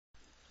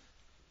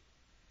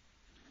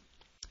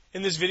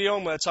In this video,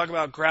 I'm going to talk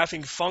about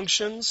graphing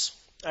functions.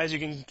 As you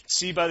can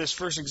see by this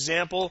first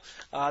example,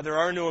 there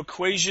are no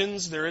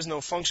equations, there is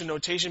no function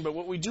notation, but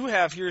what we do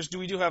have here is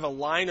we do have a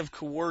line of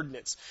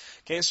coordinates.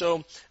 Okay,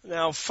 so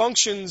now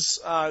functions,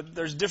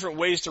 there's different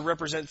ways to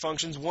represent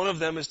functions. One of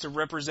them is to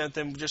represent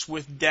them just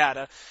with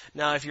data.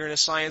 Now, if you're in a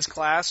science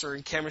class or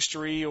in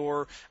chemistry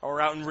or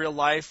out in real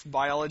life,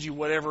 biology,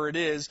 whatever it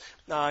is,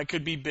 it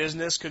could be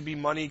business, could be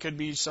money, could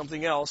be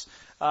something else.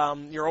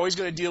 You're always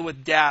going to deal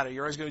with data.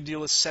 You're always going to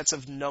deal with sets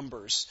of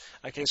numbers.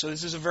 Okay, so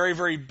this is a very,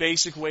 very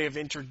basic way of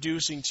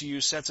introducing to you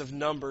sets of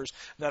numbers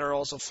that are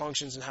also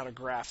functions and how to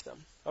graph them.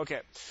 Okay,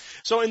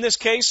 so in this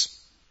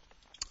case,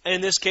 I'm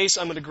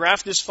going to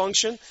graph this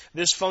function.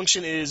 This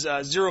function is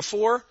 0,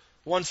 4,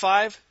 1,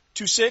 5,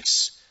 2,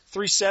 6,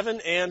 3,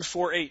 7, and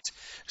 4, 8.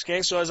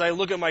 Okay, so as I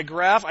look at my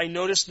graph, I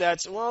notice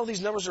that, well,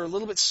 these numbers are a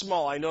little bit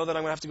small. I know that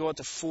I'm going to have to go out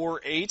to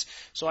 4, 8.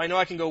 So I know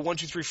I can go 1,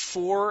 2, 3,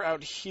 4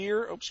 out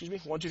here. Oh, excuse me,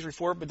 1, 2, 3,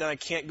 4, but then I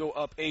can't go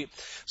up 8.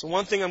 So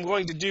one thing I'm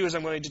going to do is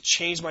I'm going to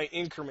change my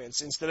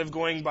increments. Instead of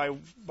going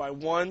by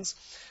ones,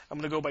 I'm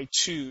going to go by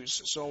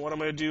twos. So what I'm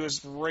going to do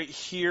is right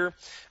here,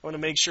 I'm going to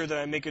make sure that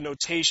I make a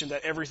notation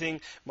that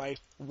everything, my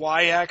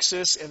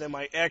y-axis and then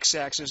my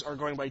x-axis are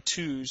going by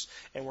twos,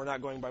 and we're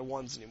not going by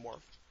ones anymore.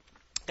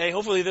 Okay,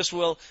 hopefully this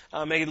will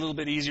make it a little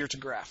bit easier to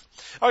graph.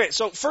 Okay,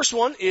 so first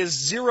one is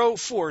 0,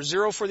 4.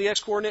 0 for the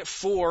x-coordinate,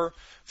 4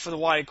 for the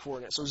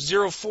y-coordinate. So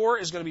 0, 4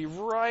 is going to be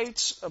right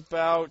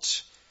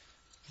about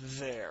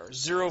there.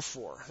 0,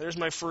 4. There's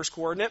my first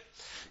coordinate.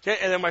 Okay,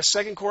 and then my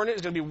second coordinate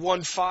is going to be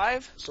 1,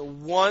 5. So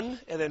 1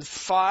 and then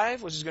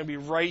 5, which is going to be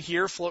right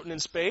here floating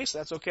in space.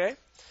 That's okay.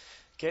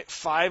 Okay,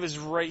 5 is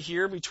right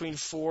here between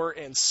 4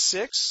 and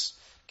 6.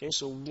 Okay,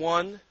 so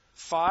 1,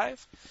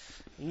 5.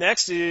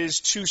 Next is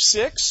 2,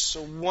 6.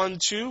 So 1,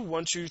 2,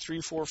 1, 2, 3,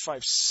 4,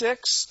 5,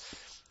 6.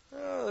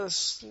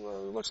 This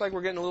looks like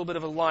we're getting a little bit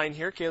of a line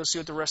here. Okay, let's see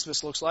what the rest of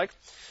this looks like.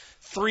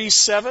 3,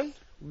 7.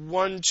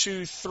 1,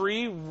 2,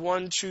 3.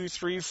 1, 2,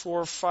 3,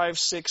 4, 5,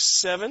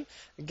 6, 7.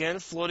 Again,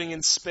 floating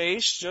in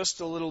space just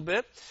a little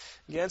bit.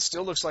 Again,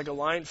 still looks like a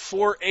line.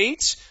 4,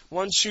 8.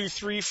 1, 2,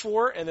 3,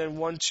 4. And then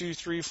 1, 2,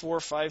 3, 4,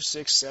 5,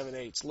 6, 7,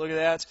 8. Look at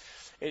that.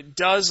 It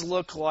does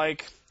look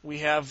like we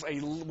have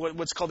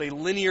what's called a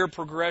linear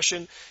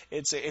progression.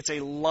 It's a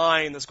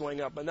line that's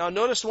going up. But now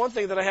notice one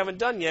thing that I haven't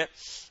done yet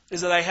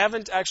is that I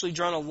haven't actually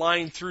drawn a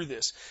line through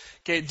this.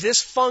 Okay, this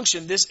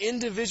function, this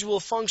individual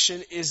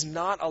function is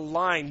not a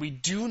line. We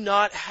do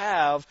not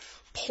have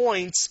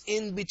points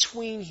in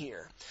between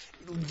here.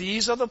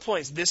 These are the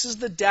points. This is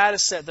the data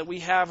set that we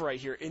have right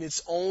here, and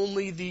it's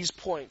only these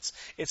points.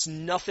 It's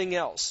nothing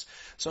else.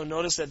 So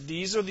notice that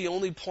these are the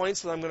only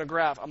points that I'm going to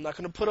graph. I'm not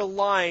going to put a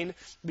line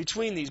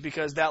between these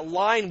because that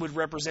line would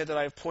represent that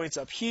I have points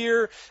up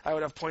here, I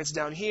would have points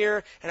down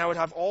here, and I would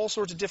have all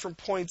sorts of different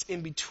points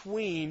in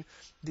between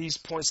these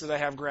points that I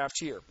have graphed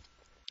here.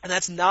 And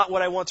that's not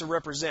what I want to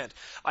represent.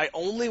 I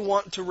only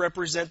want to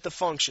represent the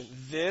function.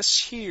 This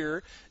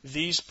here,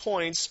 these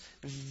points,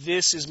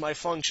 this is my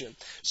function.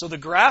 So the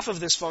graph of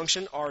this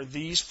function are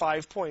these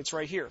 5 points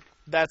right here.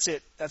 That's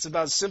it. That's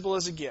about as simple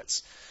as it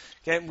gets.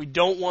 Okay? We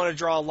don't want to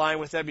draw a line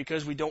with that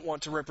because we don't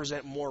want to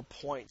represent more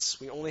points.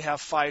 We only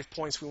have 5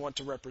 points we want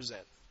to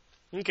represent.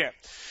 Okay,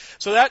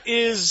 so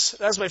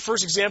that's my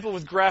first example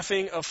with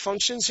graphing of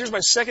functions. Here's my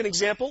second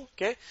example.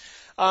 Okay.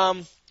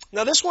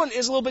 Now this one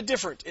is a little bit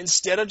different.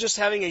 Instead of just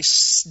having a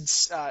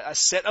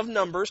set of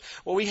numbers,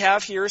 what we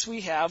have here is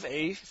we have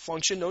a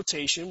function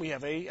notation. We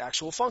have an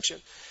actual function.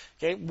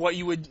 Okay, what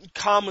you would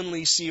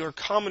commonly see or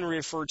commonly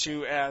refer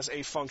to as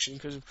a function,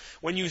 because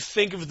when you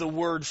think of the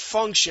word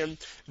function,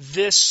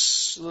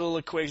 this little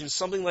equation,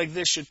 something like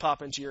this, should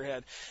pop into your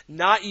head.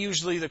 Not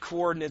usually the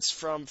coordinates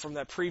from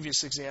that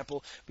previous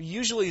example, but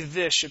usually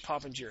this should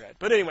pop into your head.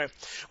 But anyway,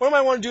 what I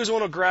might want to do is I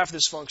want to graph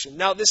this function.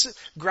 Now,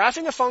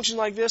 graphing a function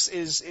like this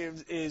is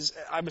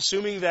I'm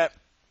assuming that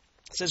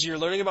since you're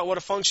learning about what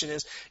a function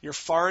is, you're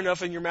far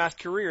enough in your math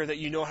career that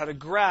you know how to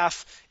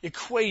graph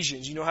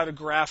equations. You know how to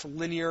graph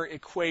linear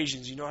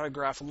equations. You know how to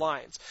graph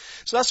lines.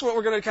 So that's what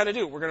we're going to kind of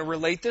do. We're going to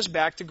relate this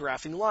back to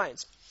graphing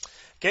lines.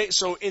 Okay,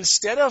 so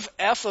instead of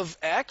f of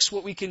x,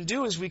 what we can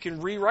do is we can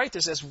rewrite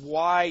this as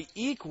y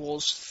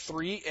equals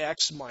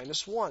 3x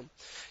minus 1.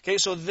 Okay,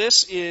 so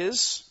this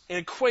is an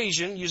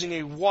equation using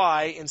a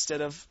y instead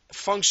of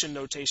function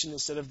notation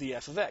instead of the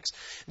f of x.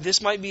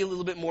 This might be a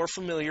little bit more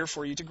familiar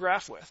for you to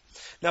graph with.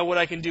 Now what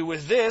I can do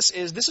with this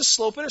is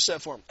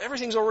slope-intercept form.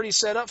 Everything's already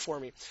set up for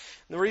me.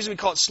 And the reason we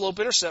call it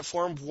slope-intercept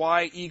form,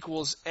 y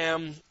equals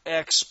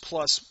mx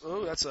plus,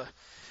 oh, that's a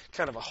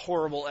kind of a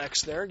horrible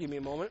x there. Give me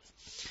a moment.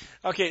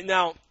 Okay,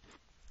 now,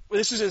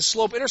 this is in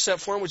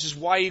slope-intercept form, which is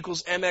y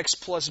equals mx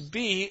plus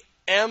b.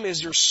 M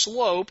is your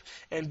slope,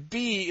 and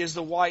b is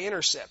the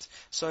y-intercept.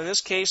 So in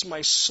this case,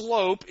 my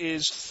slope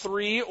is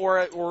 3,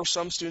 or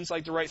some students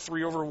like to write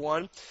 3 over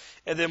 1,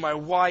 and then my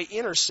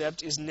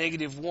y-intercept is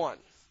negative 1.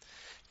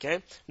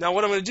 Okay. Now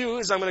what I'm going to do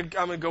is I'm going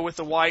to go with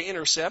the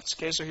y-intercept.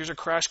 Okay. So here's a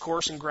crash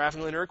course in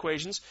graphing linear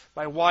equations.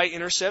 My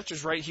y-intercept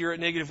is right here at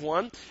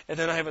 -1, and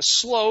then I have a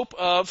slope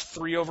of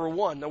 3 over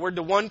 1. Now where did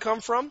the 1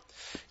 come from?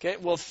 Okay.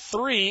 Well,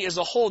 3 is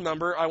a whole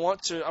number. I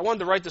wanted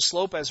to write the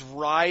slope as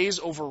rise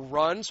over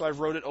run, so I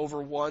wrote it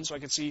over 1, so I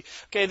could see,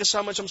 okay, this is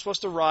how much I'm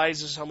supposed to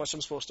rise. This is how much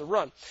I'm supposed to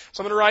run.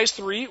 So I'm going to rise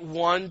 3,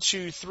 1,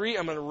 2, 3.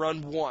 I'm going to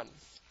run 1.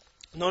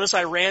 Notice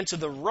I ran to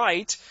the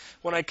right.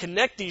 When I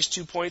connect these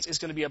 2 points, it's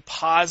going to be a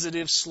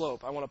positive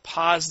slope. I want a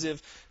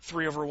positive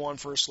 3 over 1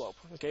 for a slope.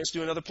 Okay, let's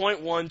do another point.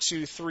 1,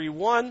 2, 3,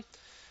 1.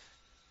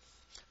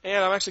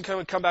 And I'm actually going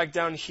to come back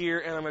down here,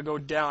 and I'm going to go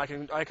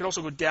down. I can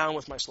also go down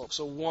with my slope.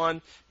 So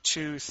 1,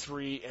 2,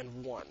 3,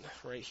 and 1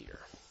 right here.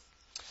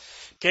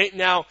 Okay,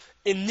 now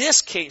in this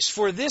case,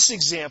 for this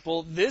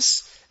example,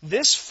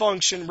 this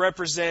function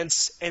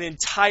represents an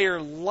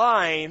entire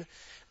line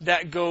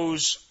that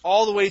goes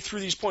all the way through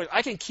these points.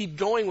 I can keep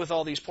going with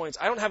all these points.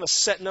 I don't have a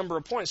set number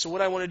of points. So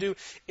what I want to do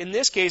in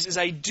this case is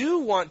I do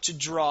want to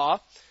draw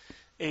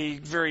a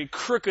very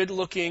crooked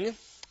looking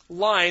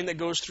line that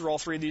goes through all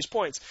 3 of these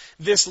points.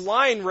 This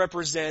line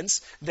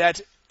represents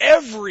that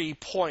every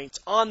point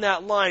on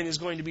that line is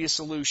going to be a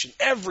solution.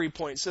 Every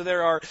point. So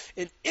there are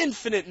an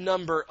infinite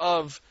number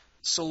of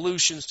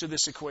solutions to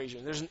this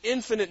equation. There's an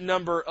infinite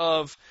number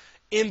of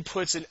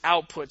inputs and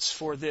outputs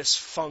for this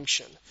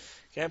function.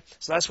 Okay,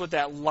 so that's what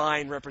that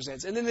line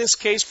represents. And in this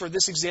case, for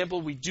this example,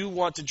 we do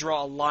want to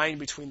draw a line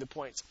between the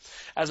points,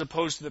 as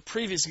opposed to the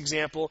previous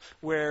example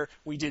where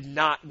we did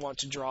not want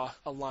to draw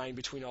a line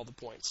between all the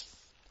points.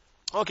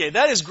 Okay,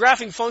 that is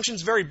graphing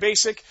functions, very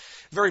basic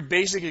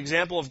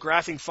example of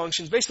graphing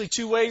functions. Basically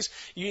 2 ways.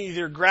 You can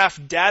either graph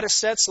data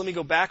sets. Let me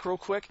go back real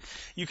quick.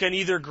 You can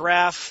either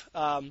graph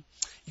a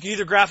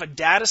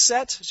data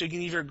set, so you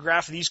can either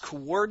graph these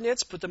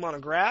coordinates, put them on a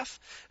graph.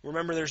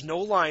 Remember, there's no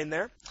line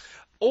there.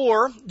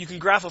 Or you can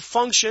graph a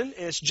function,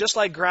 and it's just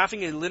like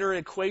graphing a linear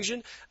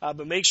equation,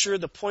 but make sure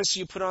the points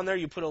you put on there,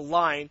 you put a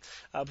line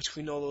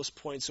between all those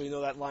points so you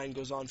know that line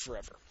goes on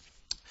forever.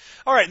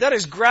 All right, that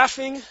is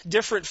graphing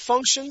different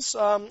functions.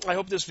 I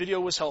hope this video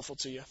was helpful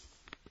to you.